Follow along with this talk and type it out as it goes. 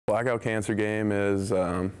Blackout cancer game is,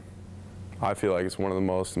 I feel like it's one of the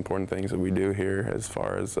most important things that we do here as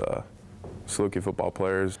far as Saluki football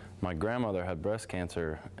players. My grandmother had breast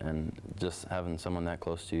cancer, and just having someone that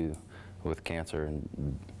close to you with cancer,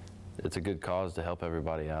 and it's a good cause to help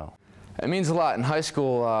everybody out. It means a lot. In high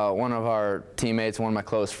school, one of our teammates, one of my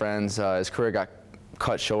close friends, his career got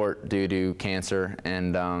cut short due to cancer,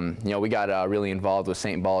 and you know, we got really involved with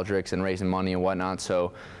St. Baldrick's and raising money and whatnot.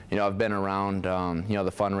 So, you know, I've been around you know,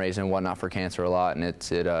 the fundraising and whatnot for cancer a lot, and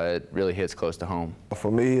it really hits close to home.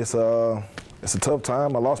 For me, it's a tough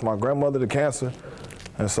time. I lost my grandmother to cancer,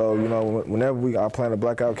 and so, you know, whenever I play in a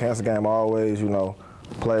Blackout cancer game, I always, you know,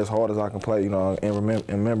 play as hard as I can play, you know,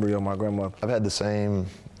 in memory of my grandmother. I've had the same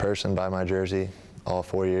person buy my jersey all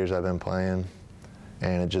 4 years I've been playing,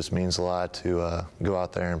 and it just means a lot to go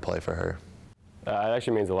out there and play for her. It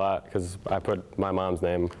actually means a lot because I put my mom's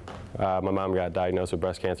name. My mom got diagnosed with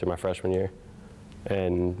breast cancer my freshman year,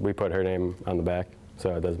 and we put her name on the back,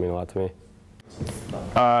 so it does mean a lot to me.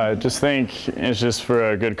 I just think it's just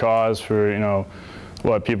for a good cause, for, you know,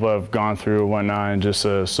 what people have gone through and whatnot, and just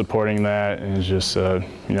supporting that, and it's just, you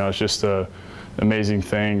know, it's just an amazing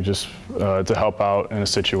thing just to help out in a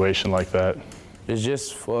situation like that. It's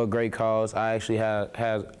just for a great cause. I actually had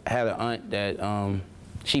an aunt that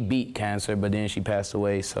she beat cancer, but then she passed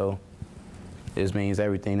away, so this means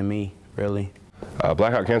everything to me, really.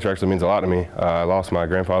 Blackout cancer actually means a lot to me. I lost my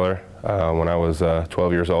grandfather when I was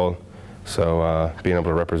 12 years old, so being able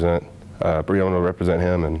to represent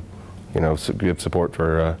him and, you know, give support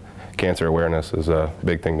for cancer awareness is a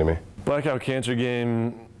big thing to me. Blackout cancer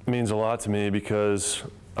game means a lot to me because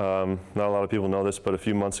not a lot of people know this, but a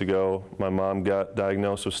few months ago, my mom got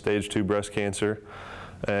diagnosed with stage 2 breast cancer,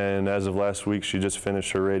 and as of last week, she just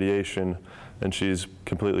finished her radiation, and she's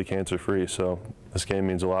completely cancer-free, so this game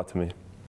means a lot to me.